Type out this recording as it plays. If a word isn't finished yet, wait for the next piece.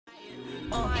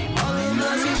All the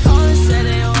girls you calling said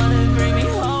they wanna bring me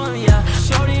home, yeah.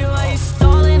 Shorty, why you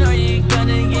stalling? Are you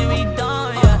gonna give me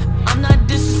down, yeah? I'm not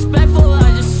disrespectful,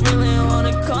 I just really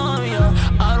wanna come,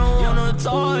 yeah. I don't wanna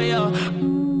talk,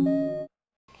 yeah.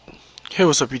 Hey,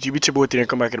 what's up, YouTube? It's your boy Theo,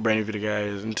 come back at a brand new video,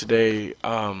 guys. And today,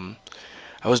 I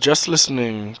was just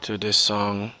listening to this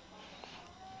song,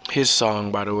 his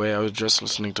song, by the way. I was just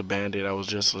listening to Bandit. I was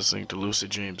just listening to Lucid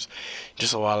Dreams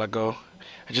just a while ago.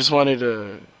 I just wanted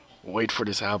to wait for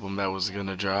this album that was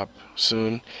gonna drop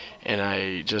soon, and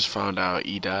I just found out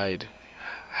he died.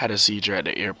 Had a seizure at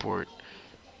the airport.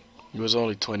 He was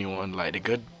only 21. Like, the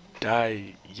good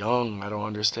die young. I don't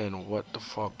understand what the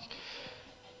fuck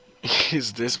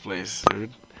is this place,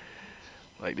 dude.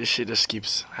 Like, this shit just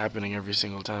keeps happening every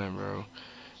single time, bro.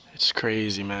 It's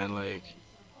crazy, man. Like,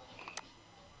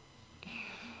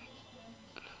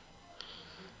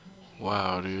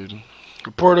 wow, dude.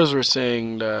 Reporters were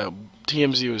saying that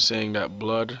TMZ was saying that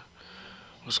blood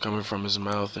was coming from his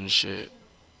mouth and shit.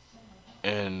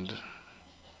 And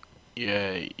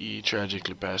yeah, he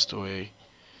tragically passed away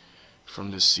from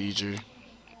this seizure.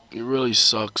 It really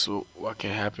sucks what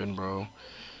can happen, bro.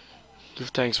 Give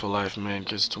thanks for life, man,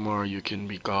 because tomorrow you can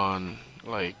be gone.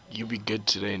 Like, you be good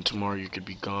today and tomorrow you could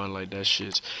be gone. Like, that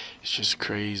shit's, it's just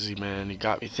crazy, man. It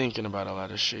got me thinking about a lot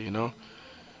of shit, you know?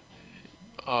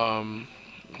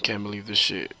 I can't believe this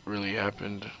shit really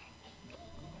happened.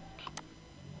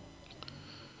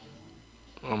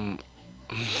 Um,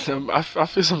 I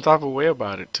feel some type of way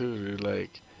about it too, dude.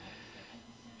 Like,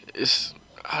 it's,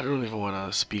 I don't even want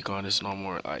to speak on this no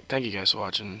more. Like, thank you guys for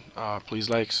watching. Please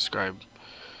like, subscribe.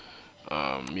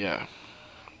 Yeah.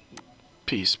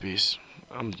 Peace, peace.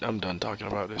 I'm done talking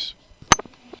about this.